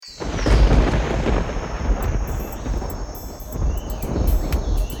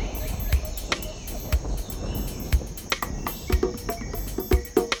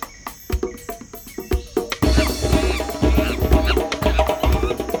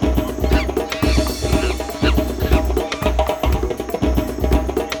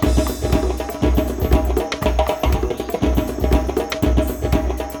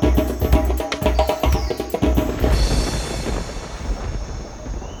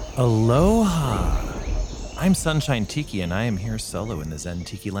Aloha! I'm Sunshine Tiki and I am here solo in the Zen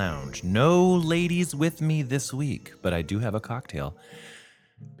Tiki Lounge. No ladies with me this week, but I do have a cocktail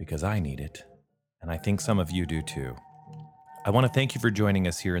because I need it. And I think some of you do too. I want to thank you for joining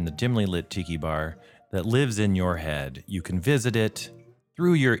us here in the dimly lit Tiki Bar that lives in your head. You can visit it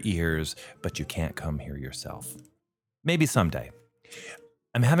through your ears, but you can't come here yourself. Maybe someday.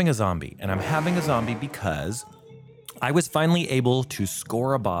 I'm having a zombie, and I'm having a zombie because I was finally able to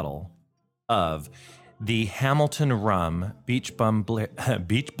score a bottle of the Hamilton Rum Beach Bum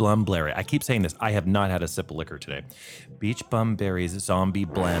Berry. I keep saying this. I have not had a sip of liquor today. Beach Bum Berry's Zombie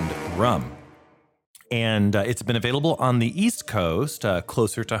Blend Rum. And it's been available on the East Coast,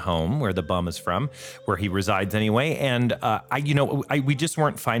 closer to home, where the bum is from, where he resides anyway. And we just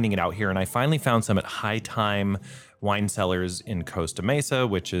weren't finding it out here. And I finally found some at High Time Wine Cellars in Costa Mesa,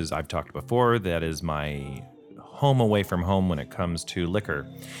 which is, I've talked before, that is my home away from home when it comes to liquor.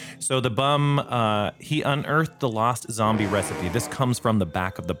 So the bum, he unearthed the lost zombie recipe. This comes from the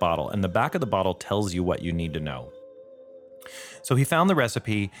back of the bottle, and the back of the bottle tells you what you need to know. So he found the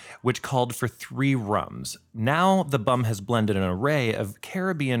recipe, which called for 3 rums. Now the bum has blended an array of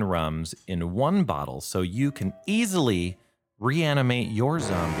Caribbean rums in one bottle, so you can easily reanimate your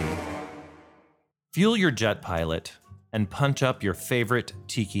zombie, fuel your jet pilot, and punch up your favorite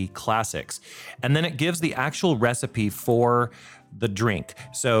tiki classics. And then it gives the actual recipe for the drink.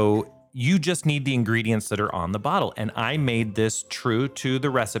 So you just need the ingredients that are on the bottle. And I made this true to the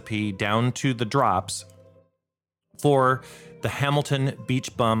recipe, down to the drops, for the Hamilton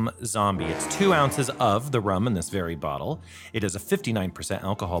Beach Bum Zombie. It's 2 ounces of the rum in this very bottle. It is a 59%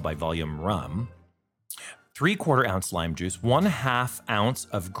 alcohol by volume rum, 3/4 ounce lime juice, 1/2 ounce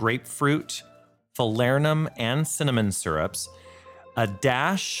of grapefruit, falernum, and cinnamon syrups, a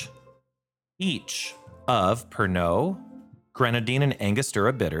dash each of Pernod, Grenadine, and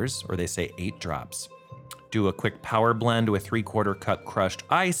Angostura bitters, or they say 8 drops. Do a quick power blend with 3/4 cup crushed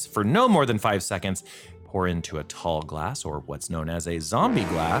ice for no more than 5 seconds. Pour into a tall glass, or what's known as a zombie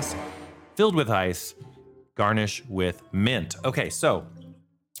glass, filled with ice. Garnish with mint. Okay, so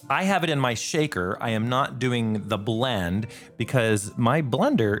I have it in my shaker. I am not doing the blend because my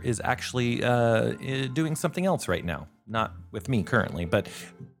blender is actually doing something else right now. Not with me currently, but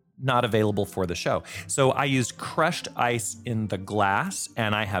not available for the show. So I used crushed ice in the glass,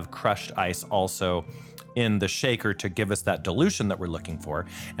 and I have crushed ice also in the shaker to give us that dilution that we're looking for.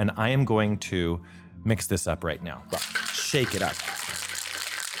 And I am going to mix this up right now. Well, shake it up.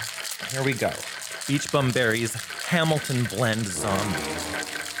 Here we go. Beach Bum Berry's Hamilton Blend Zombie.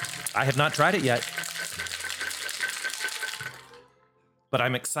 I have not tried it yet, but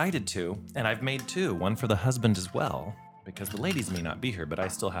I'm excited to, and I've made 2, one for the husband as well, because the ladies may not be here, but I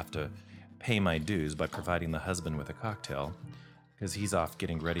still have to pay my dues by providing the husband with a cocktail, because he's off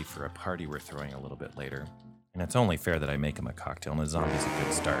getting ready for a party we're throwing a little bit later. And it's only fair that I make him a cocktail, and the zombie's a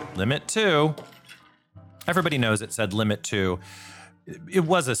good start. Limit 2. Everybody knows it said limit 2. It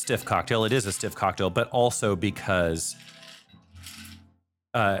was a stiff cocktail. It is a stiff cocktail, but also because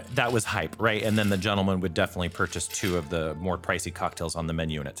that was hype, right? And then the gentleman would definitely purchase 2 of the more pricey cocktails on the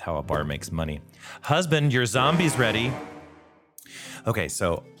menu, and it's how a bar makes money. Husband, your zombie's ready. Okay,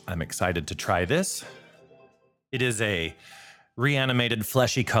 so I'm excited to try this. It is a reanimated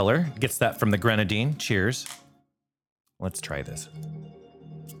fleshy color. Gets that from the Grenadine. Cheers. Let's try this.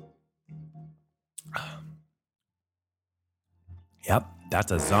 Yep,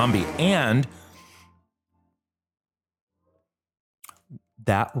 that's a zombie. And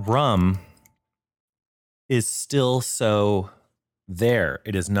that rum is still so there.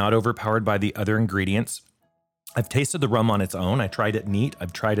 It is not overpowered by the other ingredients. I've tasted the rum on its own. I tried it neat.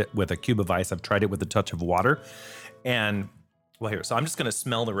 I've tried it with a cube of ice. I've tried it with a touch of water. And, well, here, so I'm just going to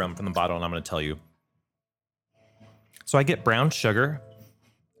smell the rum from the bottle, and I'm going to tell you. So I get brown sugar.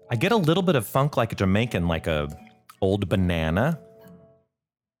 I get a little bit of funk like a Jamaican, like a old banana.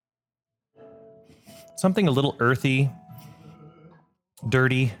 Something a little earthy,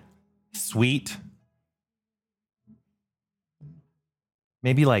 dirty, sweet.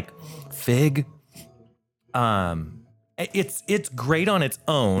 Maybe like fig. It's great on its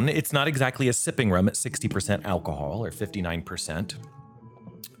own. It's not exactly a sipping rum at 60% alcohol or 59%.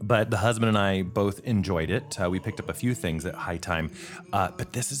 But the husband and I both enjoyed it. We picked up a few things at High Time.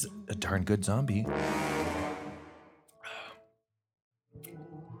 But this is a darn good zombie.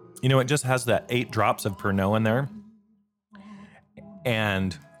 You know, it just has that 8 drops of Pernod in there.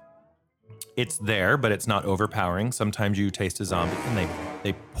 And it's there, but it's not overpowering. Sometimes you taste a zombie and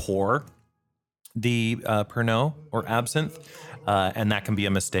they pour the Pernod or absinthe, and that can be a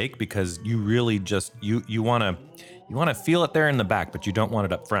mistake because you really just you want You want to feel it there in the back, but you don't want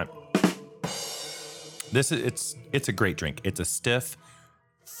it up front. It's a great drink. It's a stiff,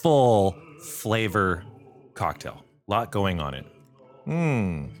 full flavor cocktail. A lot going on it.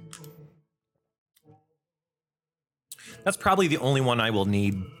 That's probably the only one I will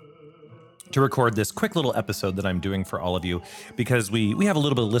need to record this quick little episode that I'm doing for all of you, because we have a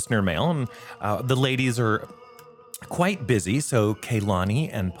little bit of listener mail, and the ladies are quite busy. So Kaylani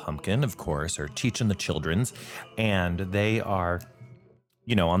and Pumpkin, of course, are teaching the children's, and they are,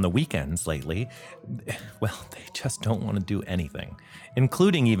 on the weekends lately, well, they just don't want to do anything,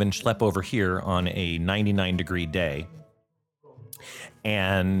 including even schlep over here on a 99-degree day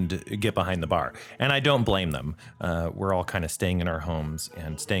and get behind the bar. And I don't blame them. We're all kind of staying in our homes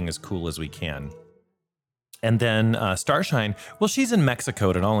and staying as cool as we can. And then Starshine, well, she's in Mexico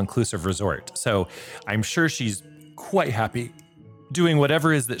at an all-inclusive resort. So I'm sure she's quite happy doing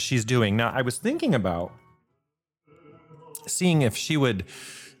whatever it is that she's doing. Now, I was thinking about seeing if she would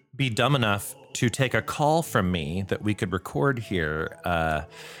be dumb enough to take a call from me that we could record here.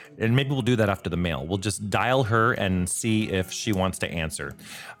 And maybe we'll do that after the mail. We'll just dial her and see if she wants to answer.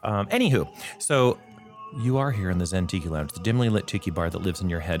 Anywho, so you are here in the Zen Tiki Lounge, the dimly lit tiki bar that lives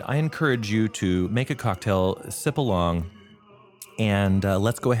in your head. I encourage you to make a cocktail, sip along, and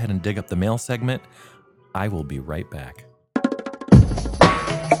let's go ahead and dig up the mail segment. I will be right back.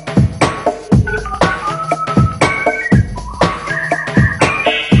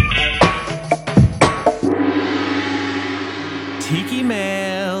 Tiki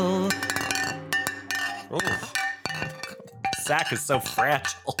mail. Oh, sack is so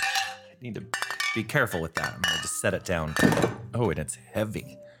fragile. I need to be careful with that. I'm going to just set it down. Oh, and it's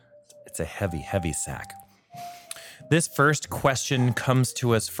heavy. It's a heavy, heavy sack. This first question comes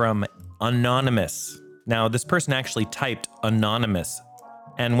to us from Anonymous. Now, this person actually typed anonymous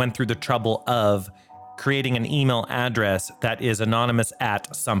and went through the trouble of creating an email address that is anonymous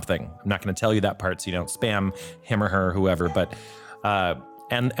at something. I'm not going to tell you that part so you don't spam him or her or whoever, but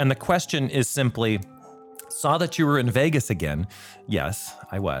and the question is simply, saw that you were in Vegas again. Yes,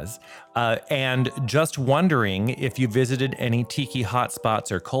 I was. And just wondering if you visited any tiki hot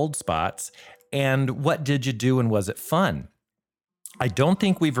spots or cold spots, and what did you do and was it fun? I don't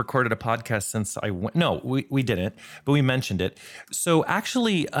think we've recorded a podcast since I went. No, we didn't, but we mentioned it. So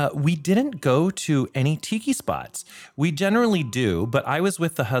actually, we didn't go to any tiki spots. We generally do, but I was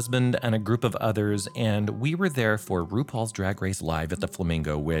with the husband and a group of others, and we were there for RuPaul's Drag Race Live at the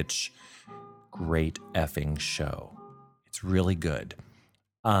Flamingo, which, great effing show. It's really good.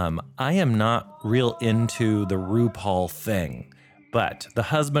 I am not real into the RuPaul thing, but the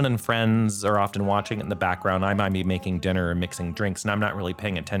husband and friends are often watching it in the background. I might be making dinner or mixing drinks, and I'm not really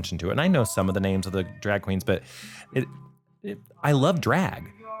paying attention to it. And I know some of the names of the drag queens, but I love drag.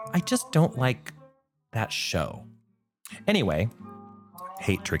 I just don't like that show. Anyway,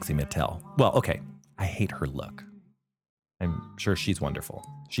 hate Trixie Mattel. Well, okay, I hate her look. I'm sure she's wonderful.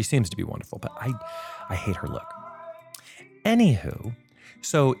 She seems to be wonderful, but I hate her look. Anywho,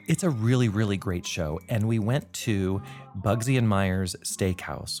 so it's a really, really great show. And we went to Bugsy and Myers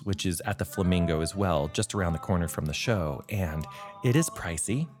Steakhouse, which is at the Flamingo as well, just around the corner from the show. And it is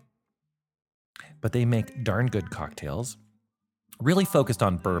pricey, but they make darn good cocktails, really focused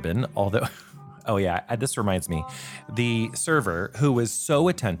on bourbon, although... Oh yeah, this reminds me. The server, who was so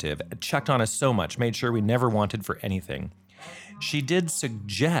attentive, checked on us so much, made sure we never wanted for anything. She did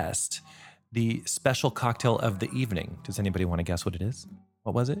suggest the special cocktail of the evening. Does anybody want to guess what it is?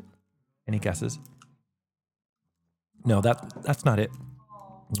 What was it? Any guesses? No, that's not it.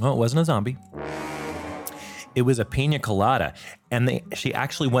 No, it wasn't a zombie. It was a pina colada, and she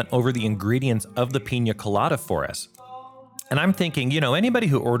actually went over the ingredients of the pina colada for us. And I'm thinking, anybody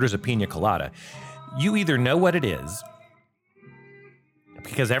who orders a pina colada, you either know what it is,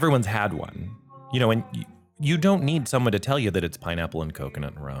 because everyone's had one, and you don't need someone to tell you that it's pineapple and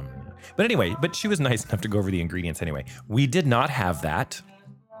coconut and rum. But anyway, she was nice enough to go over the ingredients anyway. We did not have that.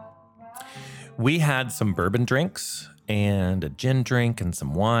 We had some bourbon drinks and a gin drink and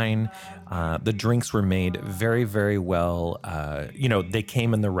some wine. The drinks were made very, very well. They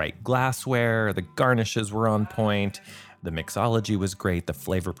came in the right glassware. The garnishes were on point. The mixology was great. The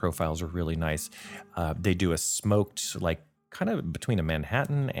flavor profiles were really nice. They do a smoked, kind of between a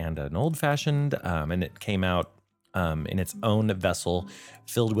Manhattan and an old fashioned, and it came out in its own vessel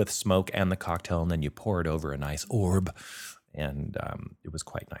filled with smoke and the cocktail, and then you pour it over a nice orb, and it was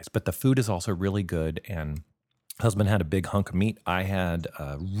quite nice. But the food is also really good, and husband had a big hunk of meat. I had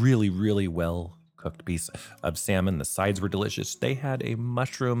a really, really well cooked piece of salmon. The sides were delicious. They had a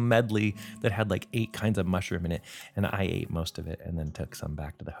mushroom medley that had like 8 kinds of mushroom in it, and I ate most of it and then took some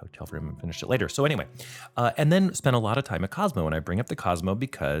back to the hotel room and finished it later. So anyway, and then spent a lot of time at Cosmo, and I bring up the Cosmo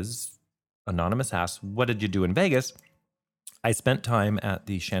because Anonymous asks, what did you do in Vegas? I spent time at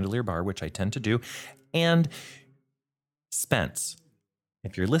the Chandelier Bar, which I tend to do, and Spence,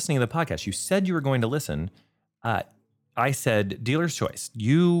 if you're listening to the podcast, you said you were going to listen. I said, dealer's choice.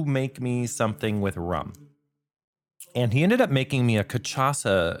 You make me something with rum. And he ended up making me a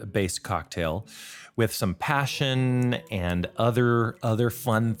cachaça-based cocktail with some passion and other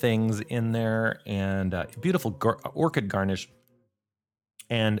fun things in there, and beautiful orchid garnish,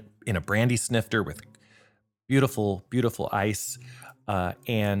 and in a brandy snifter with beautiful, beautiful ice.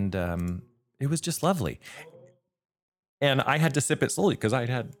 And it was just lovely. And I had to sip it slowly because I'd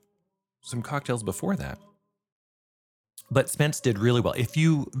had some cocktails before that. But Spence did really well. If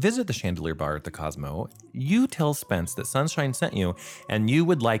you visit the Chandelier Bar at the Cosmo, you tell Spence that Sunshine sent you and you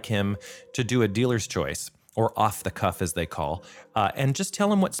would like him to do a dealer's choice, or off the cuff as they call, and just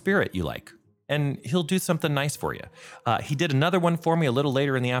tell him what spirit you like. And he'll do something nice for you. He did another one for me a little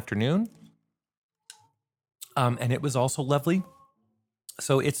later in the afternoon. And it was also lovely.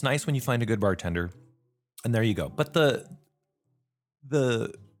 So it's nice when you find a good bartender. And there you go. But the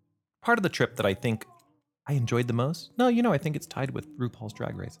part of the trip that I think I enjoyed the most, I think it's tied with RuPaul's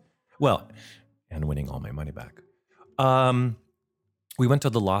Drag Race. Well, and winning all my money back. We went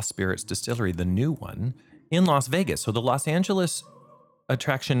to the Lost Spirits Distillery, the new one, in Las Vegas. So the Los Angeles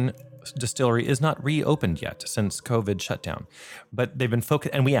attraction distillery is not reopened yet since COVID shut down, but they've been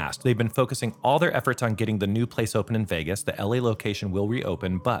focusing all their efforts on getting the new place open in Vegas. The LA location will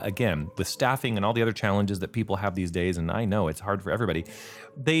reopen, but again, with staffing and all the other challenges that people have these days, and I know it's hard for everybody,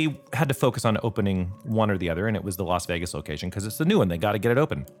 they had to focus on opening one or the other, and it was the Las Vegas location because it's the new one. They got to get it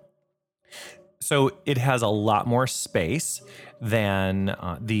open. So it has a lot more space than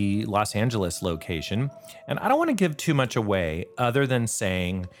the Los Angeles location. And I don't want to give too much away other than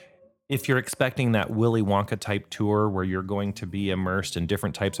saying, if you're expecting that Willy Wonka type tour where you're going to be immersed in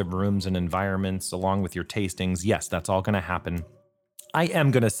different types of rooms and environments along with your tastings, yes, that's all going to happen. I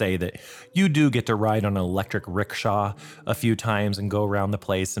am going to say that you do get to ride on an electric rickshaw a few times and go around the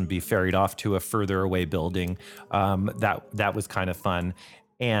place and be ferried off to a further away building. That was kind of fun.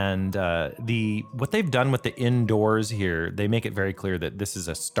 And what they've done with the indoors here, they make it very clear that this is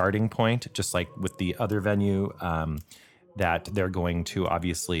a starting point, just like with the other venue, that they're going to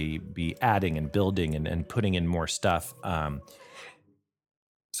obviously be adding and building and putting in more stuff.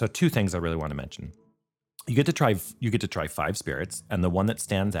 So 2 things I really want to mention. You get to try 5 spirits, and the one that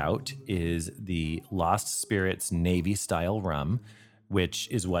stands out is the Lost Spirits Navy style rum, which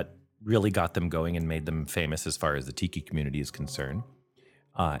is what really got them going and made them famous as far as the tiki community is concerned.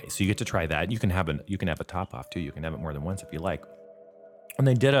 So you get to try that. You can have a top off too. You can have it more than once if you like. And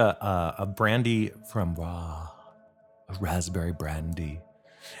they did a brandy from a raspberry brandy,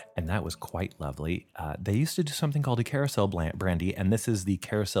 and that was quite lovely. They used to do something called a carousel brandy, and this is the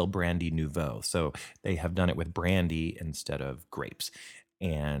carousel brandy nouveau. So they have done it with brandy instead of grapes,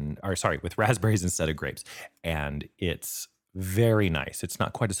 with raspberries instead of grapes, and it's very nice. It's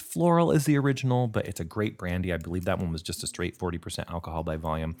not quite as floral as the original, but it's a great brandy. I believe that one was just a straight 40% alcohol by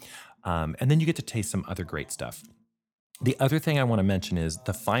volume. And then you get to taste some other great stuff. The other thing I want to mention is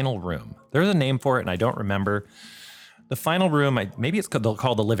the final room. There's a name for it, and I don't remember. The final room, maybe it's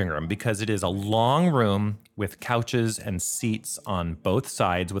called the living room, because it is a long room with couches and seats on both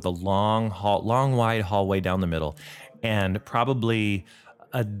sides with a long, wide hallway down the middle, and probably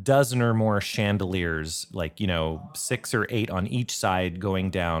a dozen or more chandeliers, 6 or 8 on each side going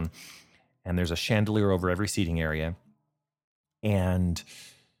down. And there's a chandelier over every seating area. And,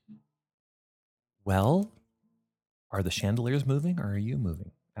 well, are the chandeliers moving, or are you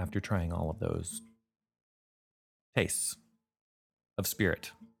moving after trying all of those tastes of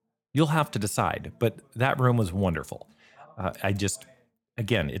spirit? You'll have to decide, but that room was wonderful.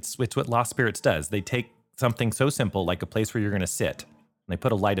 It's what Lost Spirits does. They take something so simple, like a place where you're going to sit, and they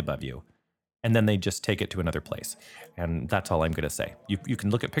put a light above you, and then they just take it to another place. And that's all I'm going to say. You can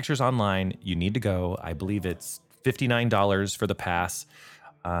look at pictures online. You need to go. I believe it's $59 for the pass.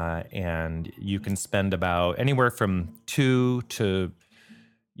 And you can spend about anywhere from 2 to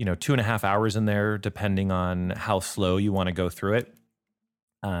 2.5 hours in there, depending on how slow you want to go through it.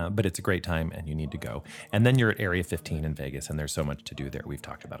 But it's a great time, and you need to go. And then you're at Area 15 in Vegas, and there's so much to do there. We've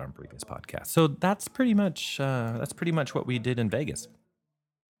talked about on previous podcasts. So that's pretty much what we did in Vegas.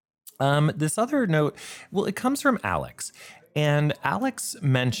 This other note, well, it comes from Alex, and Alex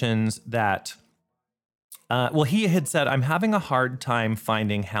mentions that Well, he had said, I'm having a hard time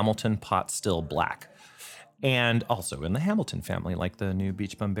finding Hamilton Pot Still Black. And also in the Hamilton family, like the new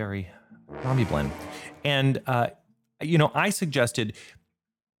Beach Bum Berry Zombie blend. And, I suggested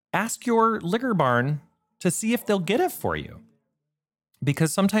ask your liquor barn to see if they'll get it for you.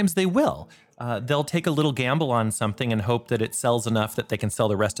 Because sometimes they will. They'll take a little gamble on something and hope that it sells enough that they can sell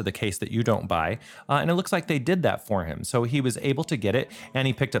the rest of the case that you don't buy. And it looks like they did that for him. So he was able to get it, and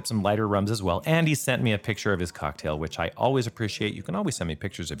he picked up some lighter rums as well. And he sent me a picture of his cocktail, which I always appreciate. You can always send me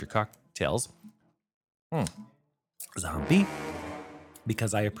pictures of your cocktails. Zombie,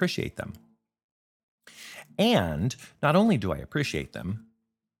 because I appreciate them. And not only do I appreciate them,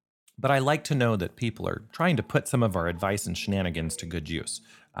 but I like to know that people are trying to put some of our advice and shenanigans to good use,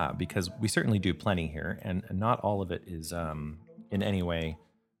 because we certainly do plenty here, and not all of it is in any way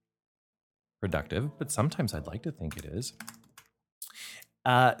productive, but sometimes I'd like to think it is.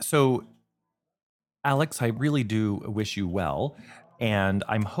 So, Alex, I really do wish you well. And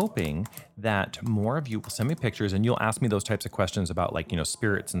I'm hoping that more of you will send me pictures and you'll ask me those types of questions about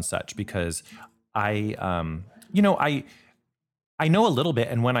spirits and such, because I know a little bit,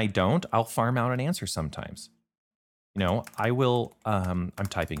 and when I don't, I'll farm out an answer sometimes. I will, I'm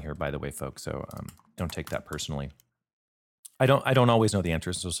typing here, by the way, folks, so don't take that personally. I don't always know the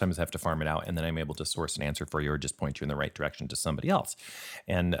answers, so sometimes I have to farm it out, and then I'm able to source an answer for you or just point you in the right direction to somebody else.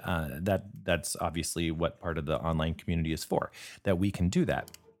 And that's obviously what part of the online community is for, that we can do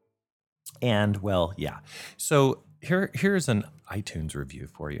that. And well, yeah. So here's an iTunes review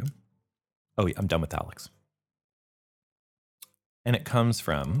for you. Oh, yeah, I'm done with Alex. And it comes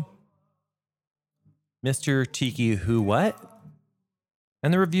from Mr. Tiki Who What?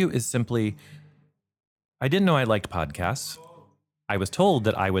 And the review is simply, I didn't know I liked podcasts. I was told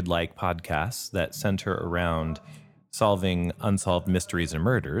that I would like podcasts that center around solving unsolved mysteries and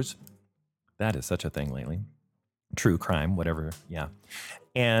murders. That is such a thing lately. True crime, whatever. Yeah.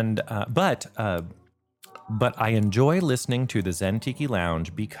 And, but I enjoy listening to the Zen Tiki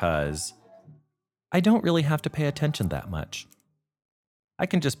Lounge because I don't really have to pay attention that much. I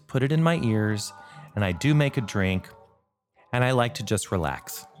can just put it in my ears, and I do make a drink, and I like to just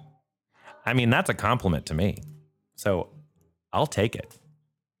relax. I mean, that's a compliment to me. So I'll take it.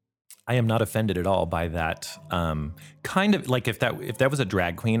 I am not offended at all by that. Kind of like if that was a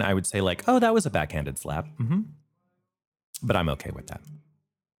drag queen, I would say oh, that was a backhanded slap. Mm-hmm. But I'm okay with that.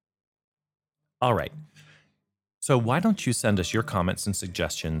 All right. So why don't you send us your comments and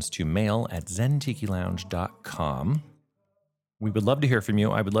suggestions to mail@zentikilounge.com. We would love to hear from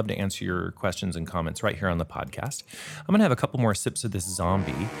you. I would love to answer your questions and comments right here on the podcast. I'm going to have a couple more sips of this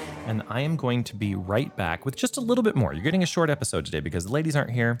zombie, and I am going to be right back with just a little bit more. You're getting a short episode today because the ladies aren't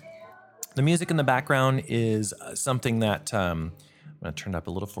here. The music in the background is something that I'm going to turn it up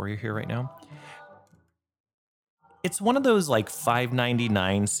a little for you here right now. It's one of those $5.99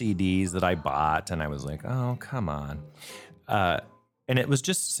 CDs that I bought, and I was like, oh, come on. And it was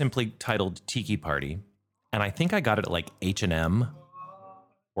just simply titled Tiki Party. And I think I got it at H&M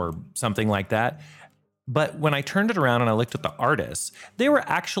or something like that. But when I turned it around and I looked at the artists, they were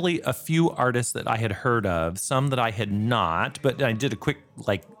actually a few artists that I had heard of, some that I had not, but I did a quick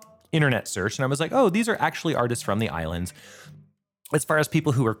internet search and I was like, oh, these are actually artists from the islands. As far as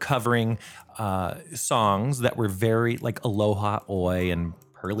people who are covering songs that were very Aloha Oi and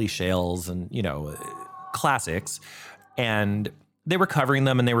Pearly Shales and, classics. And they were covering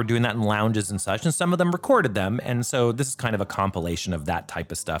them and they were doing that in lounges and such. And some of them recorded them. And so this is kind of a compilation of that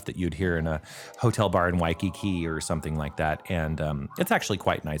type of stuff that you'd hear in a hotel bar in Waikiki or something like that. And it's actually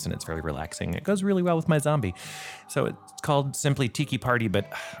quite nice and it's very relaxing. It goes really well with my zombie. So it's called simply Tiki Party,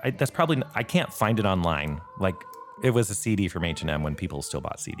 but I can't find it online. It was a CD from H&M when people still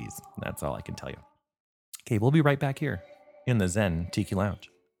bought CDs. That's all I can tell you. Okay, we'll be right back here in the Zen Tiki Lounge.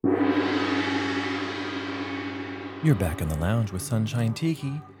 You're back in the lounge with Sunshine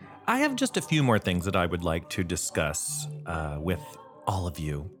Tiki. I have just a few more things that I would like to discuss with all of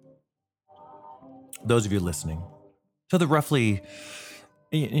you. Those of you listening. To the roughly,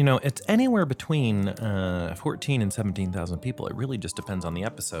 it's anywhere between 14 and 17,000 people. It really just depends on the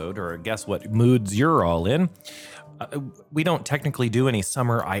episode or guess what moods you're all in. We don't technically do any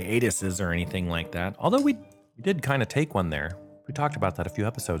summer hiatuses or anything like that. Although we did kind of take one there. We talked about that a few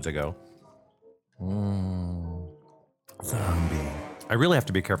episodes ago. Zombie. I really have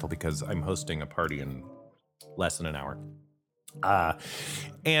to be careful because I'm hosting a party in less than an hour.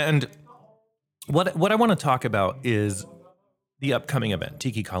 And what I want to talk about is the upcoming event,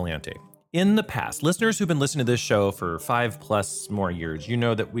 Tiki Caliente. In the past, listeners who've been listening to this show for 5+ more years, you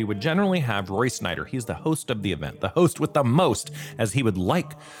know that we would generally have Roy Snyder. He's the host of the event, the host with the most, as he would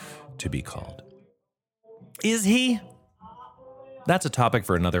like to be called. Is he? That's a topic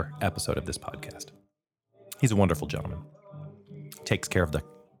for another episode of this podcast. He's a wonderful gentleman. Takes care of the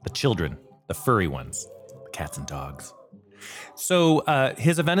children, the furry ones, the cats and dogs. So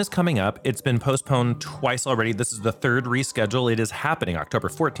his event is coming up. It's been postponed twice already. This is the third reschedule. It is happening October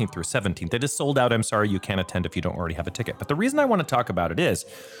 14th through 17th. It is sold out. I'm sorry you can't attend if you don't already have a ticket. But the reason I want to talk about it is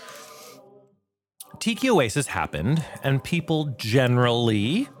Tiki Oasis happened and people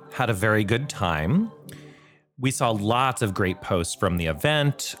generally had a very good time. We saw lots of great posts from the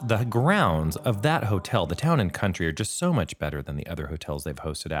event. The grounds of that hotel, the Town and Country, are just so much better than the other hotels they've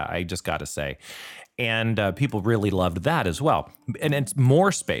hosted at. I just got to say. And people really loved that as well. And it's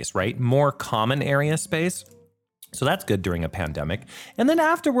more space, right? More common area space. So that's good during a pandemic. And then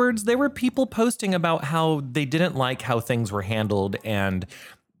afterwards, there were people posting about how they didn't like how things were handled and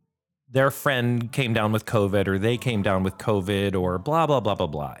their friend came down with COVID or they came down with COVID or blah, blah, blah, blah,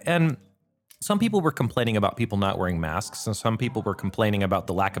 blah. And some people were complaining about people not wearing masks, and some people were complaining about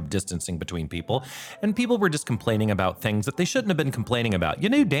the lack of distancing between people, and people were just complaining about things that they shouldn't have been complaining about. You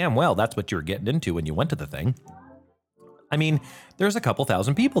knew damn well that's what you were getting into when you went to the thing. I mean, there's a couple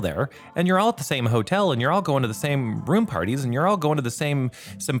thousand people there, and you're all at the same hotel, and you're all going to the same room parties, and you're all going to the same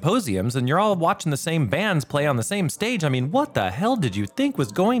symposiums, and you're all watching the same bands play on the same stage. I mean, what the hell did you think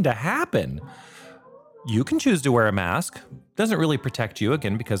was going to happen? You can choose to wear a mask. Doesn't really protect you,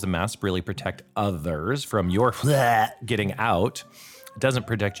 again, because the masks really protect others from your getting out. It doesn't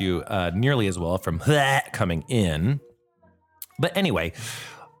protect you nearly as well from coming in. But anyway,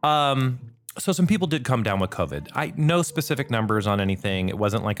 so some people did come down with COVID. No specific numbers on anything. It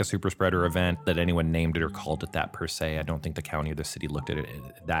wasn't like a super spreader event that anyone named it or called it that per se. I don't think the county or the city looked at it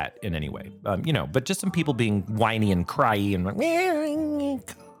that in any way. But just some people being whiny and cryy and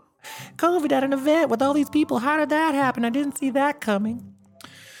like, COVID at an event with all these people. How did that happen? I didn't see that coming.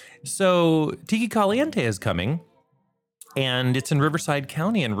 So Tiki Caliente is coming, and it's in Riverside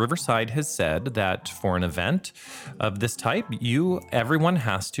County, and Riverside has said that for an event of this type, everyone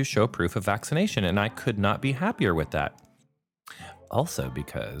has to show proof of vaccination, and I could not be happier with that. Also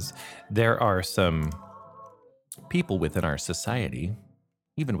because there are some people within our society,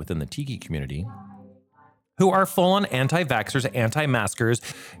 even within the Tiki community, who are full-on anti-vaxxers, anti-maskers.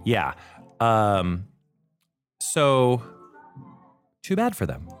 Yeah. So too bad for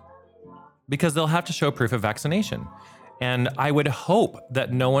them, because they'll have to show proof of vaccination. And I would hope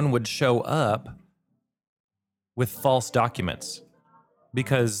that no one would show up with false documents,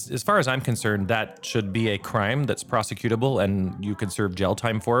 because as far as I'm concerned, that should be a crime that's prosecutable and you can serve jail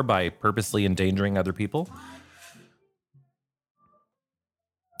time for by purposely endangering other people.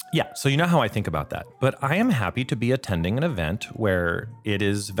 Yeah, so you know how I think about that. But I am happy to be attending an event where it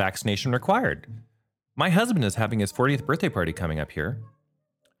is vaccination required. My husband is having his 40th birthday party coming up here,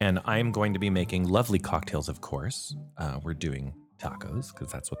 and I'm going to be making lovely cocktails, of course. We're doing tacos, because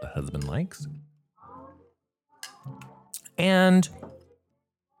that's what the husband likes. And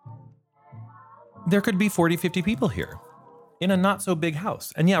there could be 40, 50 people here in a not so big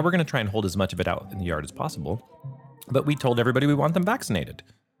house. And yeah, we're going to try and hold as much of it out in the yard as possible. But we told everybody we want them vaccinated.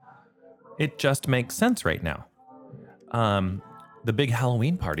 It just makes sense right now. The big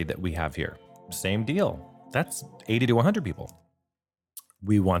Halloween party that we have here, same deal. That's 80 to 100 people.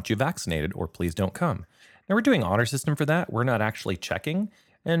 We want you vaccinated or please don't come. Now we're doing honor system for that. We're not actually checking.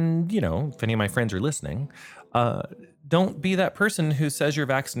 And, if any of my friends are listening, don't be that person who says you're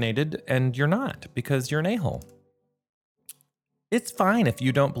vaccinated and you're not, because you're an a-hole. It's fine if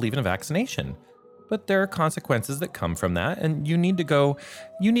you don't believe in a vaccination, but there are consequences that come from that, and you need to go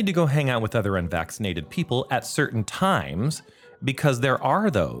hang out with other unvaccinated people at certain times, because there are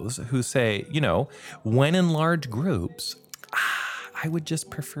those who say, when in large groups, I would just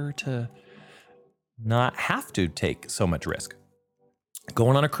prefer to not have to take so much risk.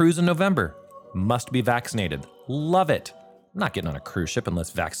 Going on a cruise in November, must be vaccinated. Love it. I'm not getting on a cruise ship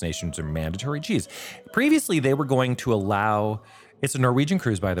unless vaccinations are mandatory. Geez, previously they were going to allow. It's a Norwegian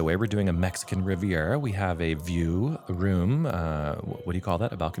cruise, by the way. We're doing a Mexican Riviera. We have a view, a room. What do you call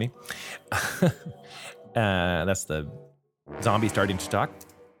that? A balcony? That's the zombie starting to talk.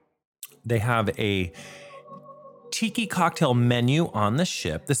 They have a tiki cocktail menu on the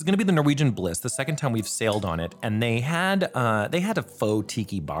ship. This is going to be the Norwegian Bliss, the second time we've sailed on it. And they had a faux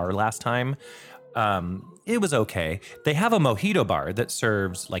tiki bar last time. It was okay. They have a mojito bar that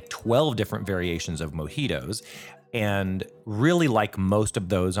serves like 12 different variations of mojitos, and really like most of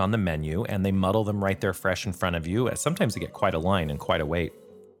those on the menu, and they muddle them right there fresh in front of you. Sometimes they get quite a line and quite a wait.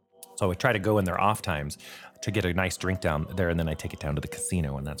 So I try to go in their off times to get a nice drink down there, and then I take it down to the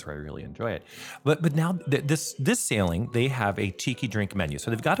casino, and that's where I really enjoy it. But now this sailing, they have a tiki drink menu. So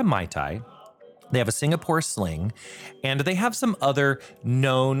they've got a Mai Tai, They have a Singapore Sling, and they have some other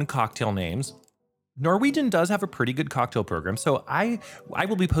known cocktail names. Norwegian does have a pretty good cocktail program, so I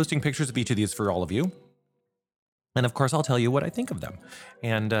will be posting pictures of each of these for all of you. And of course, I'll tell you what I think of them.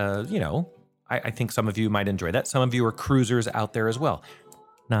 And, I think some of you might enjoy that. Some of you are cruisers out there as well.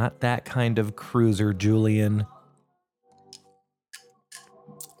 Not that kind of cruiser, Julian.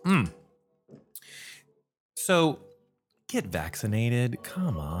 So, get vaccinated.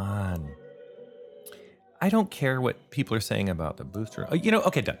 Come on. I don't care what people are saying about the booster.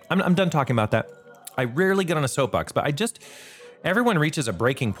 Okay, done. I'm done talking about that. I rarely get on a soapbox, but everyone reaches a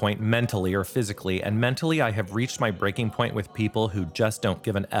breaking point mentally or physically, and mentally I have reached my breaking point with people who just don't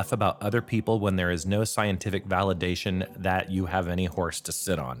give an F about other people when there is no scientific validation that you have any horse to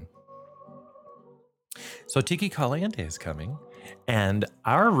sit on. So Tiki Caliente is coming, and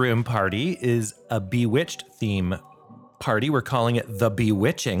our room party is a Bewitched theme party. We're calling it The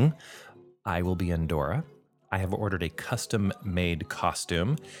Bewitching. I will be Endora. I have ordered a custom-made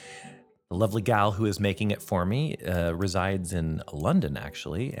costume. The lovely gal who is making it for me resides in London,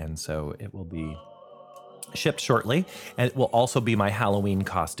 actually, and so it will be shipped shortly. And it will also be my Halloween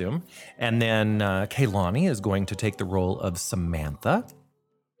costume. And then Kaylani is going to take the role of Samantha.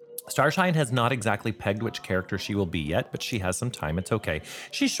 Starshine has not exactly pegged which character she will be yet, but she has some time. It's okay.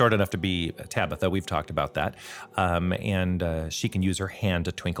 She's short enough to be Tabitha. We've talked about that. And she can use her hand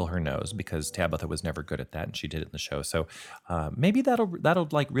to twinkle her nose because Tabitha was never good at that, and she did it in the show. So maybe that'll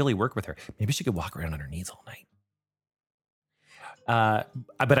like really work with her. Maybe she could walk around on her knees all night.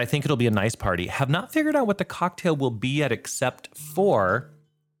 But I think it'll be a nice party. Have not figured out what the cocktail will be yet, except for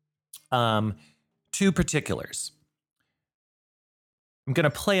two particulars. I'm going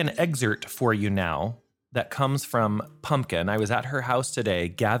to play an excerpt for you now that comes from Pumpkin. I was at her house today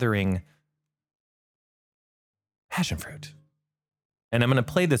gathering passion fruit. And I'm going to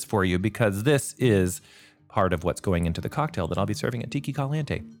play this for you because this is part of what's going into the cocktail that I'll be serving at Tiki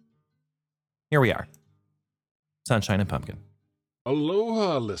Caliente. Here we are. Sunshine and Pumpkin.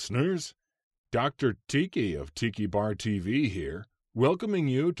 Aloha, listeners. Dr. Tiki of Tiki Bar TV here, welcoming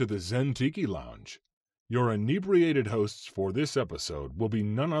you to the Zen Tiki Lounge. Your inebriated hosts for this episode will be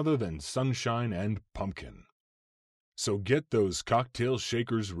none other than Sunshine and Pumpkin. So get those cocktail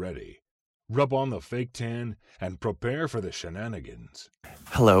shakers ready, rub on the fake tan, and prepare for the shenanigans.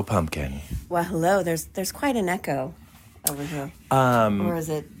 Hello, Pumpkin. Well, hello. There's quite an echo over here. Or is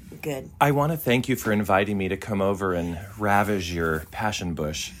it good? I want to thank you for inviting me to come over and ravage your passion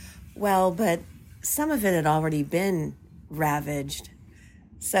bush. Well, but some of it had already been ravaged.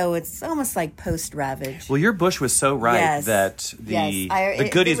 So it's almost like post-ravage. Well, your bush was so ripe that the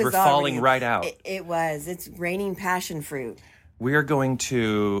goodies were falling right out. It was. It's raining passion fruit.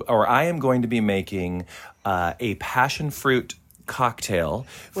 I am going to be making a passion fruit cocktail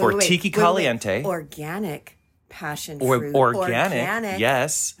for Tiki Caliente. Organic passion fruit. Organic,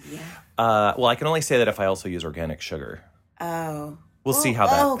 yes. Yeah. Well, I can only say that if I also use organic sugar. Oh. We'll see how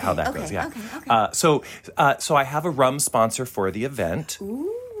that goes. Yeah. Okay. So I have a rum sponsor for the event. Ooh.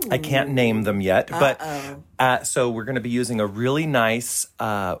 I can't name them yet, but so we're going to be using a really nice,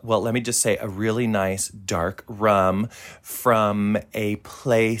 a really nice dark rum from a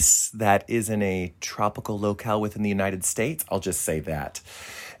place that is in a tropical locale within the United States. I'll just say that.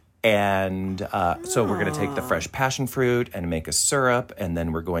 And so we're going to take the fresh passion fruit and make a syrup, and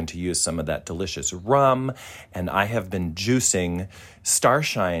then we're going to use some of that delicious rum. And I have been juicing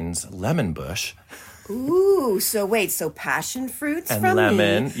Starshine's lemon bush. Ooh, so passion fruits and from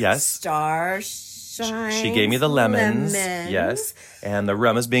lemon, me. Yes. Starshine. She gave me the lemons. Yes. And the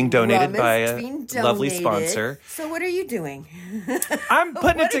rum is being donated by a lovely sponsor. So what are you doing? I'm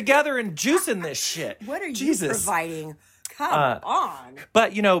putting it together and juicing this shit. What are you providing? Come on.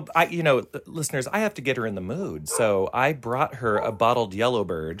 But, listeners, I have to get her in the mood. So I brought her a bottled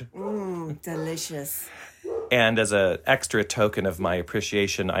Yellowbird. Delicious. And as an extra token of my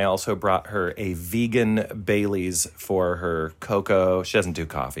appreciation, I also brought her a vegan Bailey's for her cocoa. She doesn't do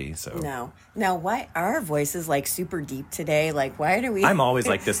coffee, so. No. Now, why are our voices like super deep today? Like, why do we? I'm always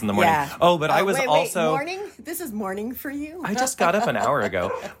like this in the morning. Yeah. Oh, but I was also. Morning? This is morning for you? I just got up an hour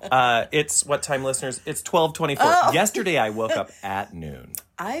ago. It's what time, listeners? It's 12:24. Oh. Yesterday, I woke up at noon.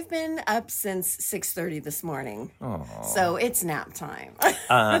 I've been up since 6:30 this morning. Aww. So it's nap time.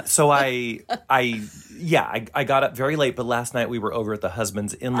 So I got up very late, but last night we were over at the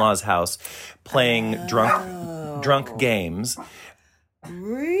husband's in-laws' house playing drunk games.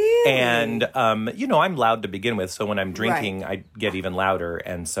 Really? And, I'm loud to begin with, so when I'm drinking, I get even louder.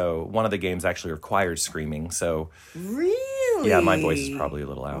 And so one of the games actually requires screaming, so... Really? Yeah, my voice is probably a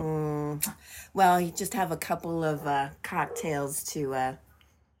little out. Well, you just have a couple of cocktails to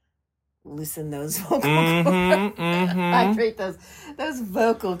loosen those vocal cords. Hydrate those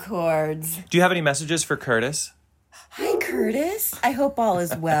vocal cords. Do you have any messages for Curtis? Hi, Curtis. I hope all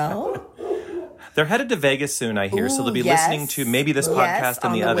is well. They're headed to Vegas soon, I hear, so they'll be listening to maybe this podcast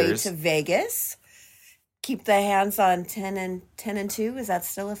and the others. On the way to Vegas. Keep the hands on 10 and 2. Is that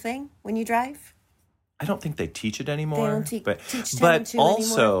still a thing when you drive? I don't think they teach it anymore. They don't teach 10 and 2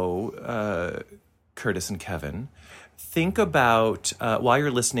 also, anymore? Curtis and Kevin, think about, while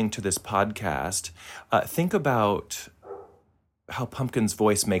you're listening to this podcast, think about how Pumpkin's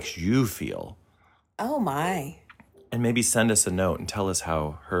voice makes you feel. Oh, my. And maybe send us a note and tell us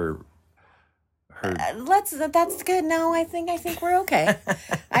how her that's good. No, I think we're okay.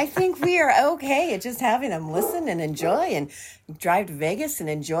 I think we are okay at just having them listen and enjoy and drive to Vegas and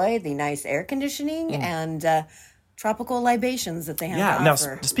enjoy the nice air conditioning and tropical libations that they have to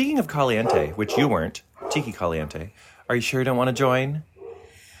offer. Now, speaking of Caliente, which you weren't, Tiki Caliente, are you sure you don't want to join?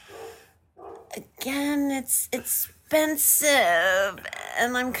 Again, it's expensive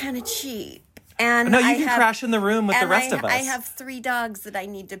and I'm kind of cheap. And no, you can crash in the room with the rest of us. I have 3 dogs that I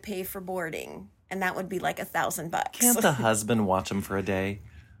need to pay for boarding, and that would be like $1,000. Can't the husband watch them for a day?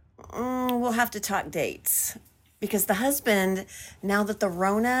 We'll have to talk dates. Because the husband, now that the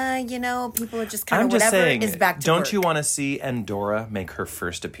Rona, people are just kind of whatever, is back to work. Don't you want to see Endora make her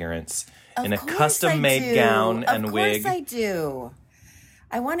first appearance in a custom-made gown and wig? Of course I do.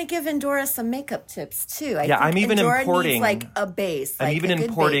 I want to give Endora some makeup tips, too. I'm even importing needs, a base. I'm even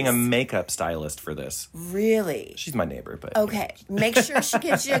importing a makeup stylist for this. Really? She's my neighbor, but okay. Make sure she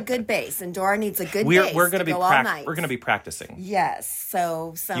gives you a good base. Endora needs a good base. We're going to go all night. We're going to be practicing. Yes.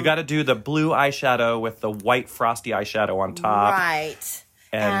 So you got to do the blue eyeshadow with the white frosty eyeshadow on top. Right.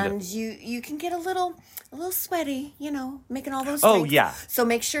 And you can get a little sweaty, making all those. Oh drinks. yeah. So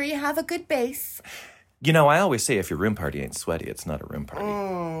make sure you have a good base. I always say if your room party ain't sweaty, it's not a room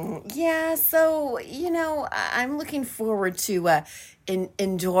party. Yeah, so, I'm looking forward to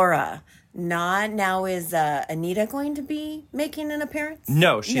Endora. Now is Anita going to be making an appearance?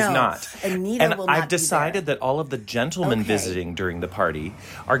 No, she's not. Anita will not And I've decided that all of the gentlemen visiting during the party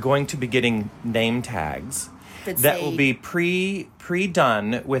are going to be getting name tags that will be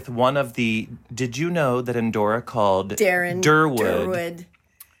pre-done with one of the... Did you know that Endora called Durwood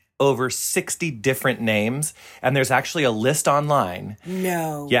over 60 different names, and there's actually a list online.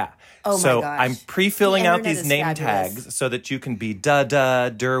 No. Yeah. Oh my so gosh. I'm pre-filling out these name fabulous. tags so that you can be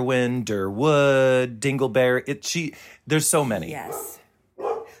Dada, Derwin, Durwood, Dingleberry. There's so many. Yes.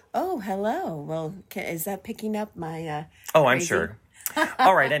 Oh, hello. Well, is that picking up my Oh, crazy? I'm sure.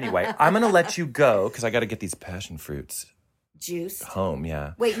 All right, anyway, I'm going to let you go because I got to get these passion fruits. Juice Home,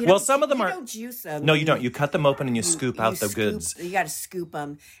 yeah. Wait, some of them you are. Don't juice them. No, you don't. You cut them open and you scoop out the goods. You got to scoop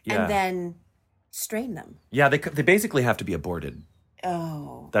them Yeah. and then strain them. Yeah, they basically have to be aborted.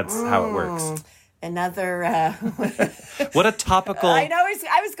 Oh, That's how it works. Another. What a topical. I know.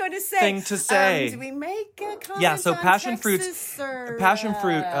 I was going to say thing to say. Do we make a comment Yeah, so on passion Texas or, passion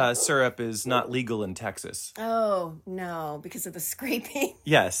fruit syrup is not legal in Texas. Oh no, because of the scraping.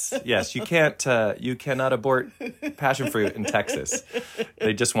 Yes, you can't. You cannot abort passion fruit in Texas.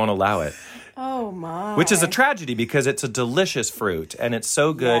 They just won't allow it. Oh my! Which is a tragedy because it's a delicious fruit and it's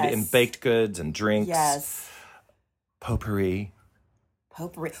so good in baked goods and drinks. Yes. Potpourri.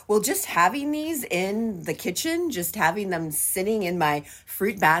 Well, just having these in the kitchen, just having them sitting in my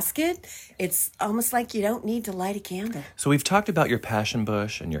fruit basket, it's almost like you don't need to light a candle. So we've talked about your passion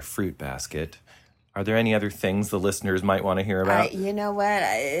bush and your fruit basket. Are there any other things the listeners might want to hear about? You know what?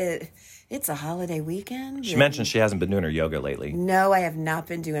 It's a holiday weekend. She mentioned she hasn't been doing her yoga lately. No, I have not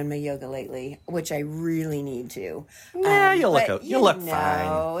been doing my yoga lately, which I really need to. Yeah, you'll look fine.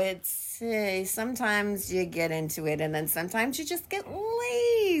 No, it's sometimes you get into it, and then sometimes you just get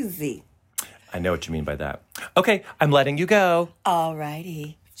lazy. I know what you mean by that. Okay, I'm letting you go. All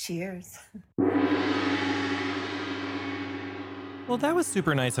righty. Cheers. Well, that was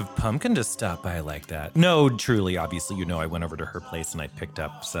super nice of Pumpkin to stop by like that. No, truly, obviously, I went over to her place and I picked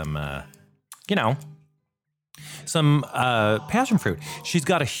up some, some passion fruit. She's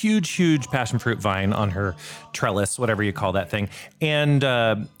got a huge passion fruit vine on her trellis, whatever you call that thing. And,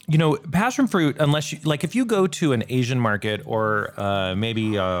 passion fruit, unless if you go to an Asian market or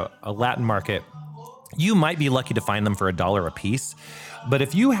maybe a Latin market, you might be lucky to find them for $1 a piece. But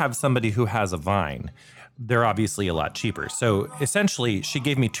if you have somebody who has a vine, they're obviously a lot cheaper. So essentially, she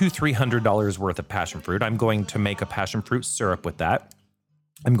gave me $200-300 worth of passion fruit. I'm going to make a passion fruit syrup with that.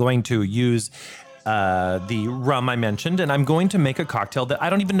 I'm going to use the rum I mentioned, and I'm going to make a cocktail that I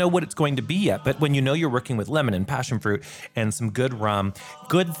don't even know what it's going to be yet. But when you're working with lemon and passion fruit and some good rum,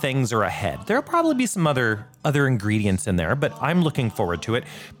 good things are ahead. There'll probably be some other ingredients in there, but I'm looking forward to it.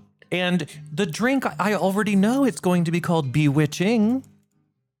 And the drink, I already know it's going to be called Bewitching.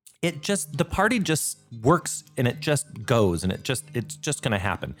 The party just works and it just goes and it's just going to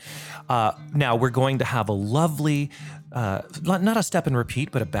happen. Now we're going to have a lovely, not a step and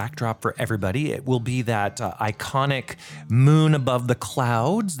repeat, but a backdrop for everybody. It will be that iconic moon above the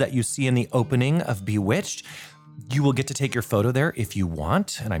clouds that you see in the opening of Bewitched. You will get to take your photo there if you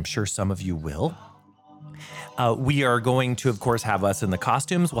want, and I'm sure some of you will. We are going to, of course, have us in the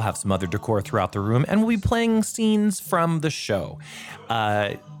costumes. We'll have some other decor throughout the room, and we'll be playing scenes from the show.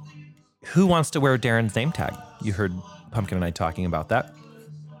 Who wants to wear Darren's name tag? You heard Pumpkin and I talking about that.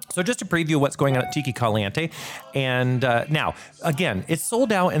 So just to preview what's going on at Tiki Caliente. And now, again, it's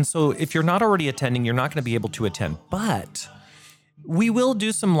sold out. And so if you're not already attending, you're not going to be able to attend. But we will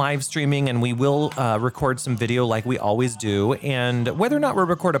do some live streaming and we will record some video like we always do. And whether or not we'll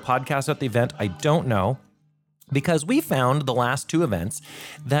record a podcast at the event, I don't know. Because we found the last two events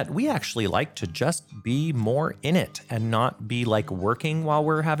that we actually like to just be more in it and not be like working while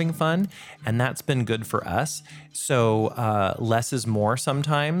we're having fun. And that's been good for us. So less is more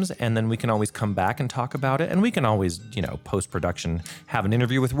sometimes. And then we can always come back and talk about it. And we can always, post-production, have an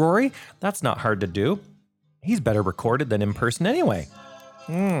interview with Rory. That's not hard to do. He's better recorded than in person anyway.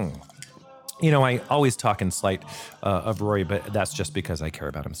 I always talk in slight of Rory, but that's just because I care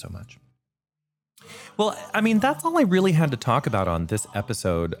about him so much. Well, that's all I really had to talk about on this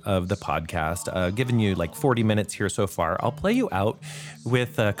episode of the podcast. Giving you like 40 minutes here so far. I'll play you out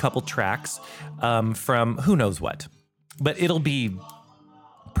with a couple tracks from who knows what. But it'll be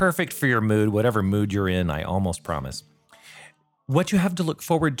perfect for your mood, whatever mood you're in, I almost promise. What you have to look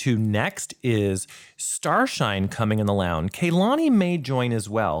forward to next is Starshine coming in the lounge. Kaylani may join as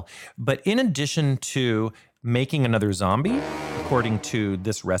well. But in addition to making another zombie, according to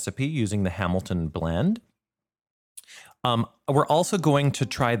this recipe using the Hamilton blend, we're also going to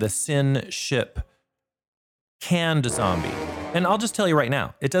try the Sin Ship canned zombie. And I'll just tell you right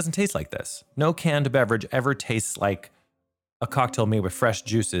now, it doesn't taste like this. No canned beverage ever tastes like a cocktail made with fresh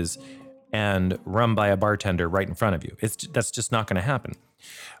juices and rum by a bartender right in front of you. That's just not going to happen.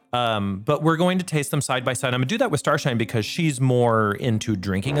 But we're going to taste them side by side. I'm gonna do that with Starshine because she's more into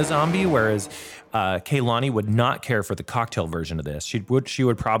drinking a zombie, whereas Kaylani would not care for the cocktail version of this. She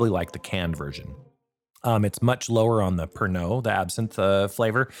would probably like the canned version. It's much lower on the Pernod, the absinthe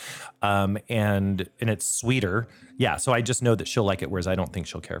flavor, and it's sweeter. Yeah, so I just know that she'll like it, whereas I don't think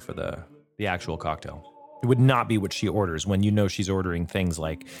she'll care for the actual cocktail. It would not be what she orders when she's ordering things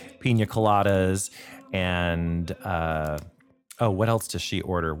like pina coladas and what else does she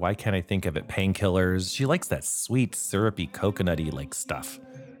order? Why can't I think of it? Painkillers. She likes that sweet, syrupy, coconutty like stuff.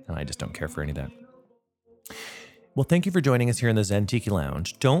 And I just don't care for any of that. Well, thank you for joining us here in the Zen Tiki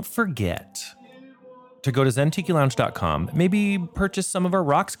Lounge. Don't forget to go to zentikilounge.com, maybe purchase some of our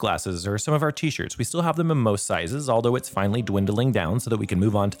rocks glasses or some of our t-shirts. We still have them in most sizes, although it's finally dwindling down so that we can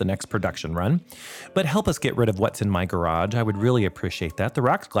move on to the next production run. But help us get rid of what's in my garage. I would really appreciate that. The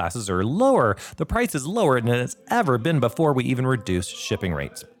rocks glasses are lower. The price is lower than it's ever been before we even reduced shipping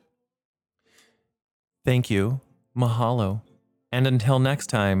rates. Thank you. Mahalo. And until next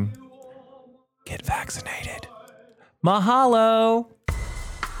time, get vaccinated. Mahalo.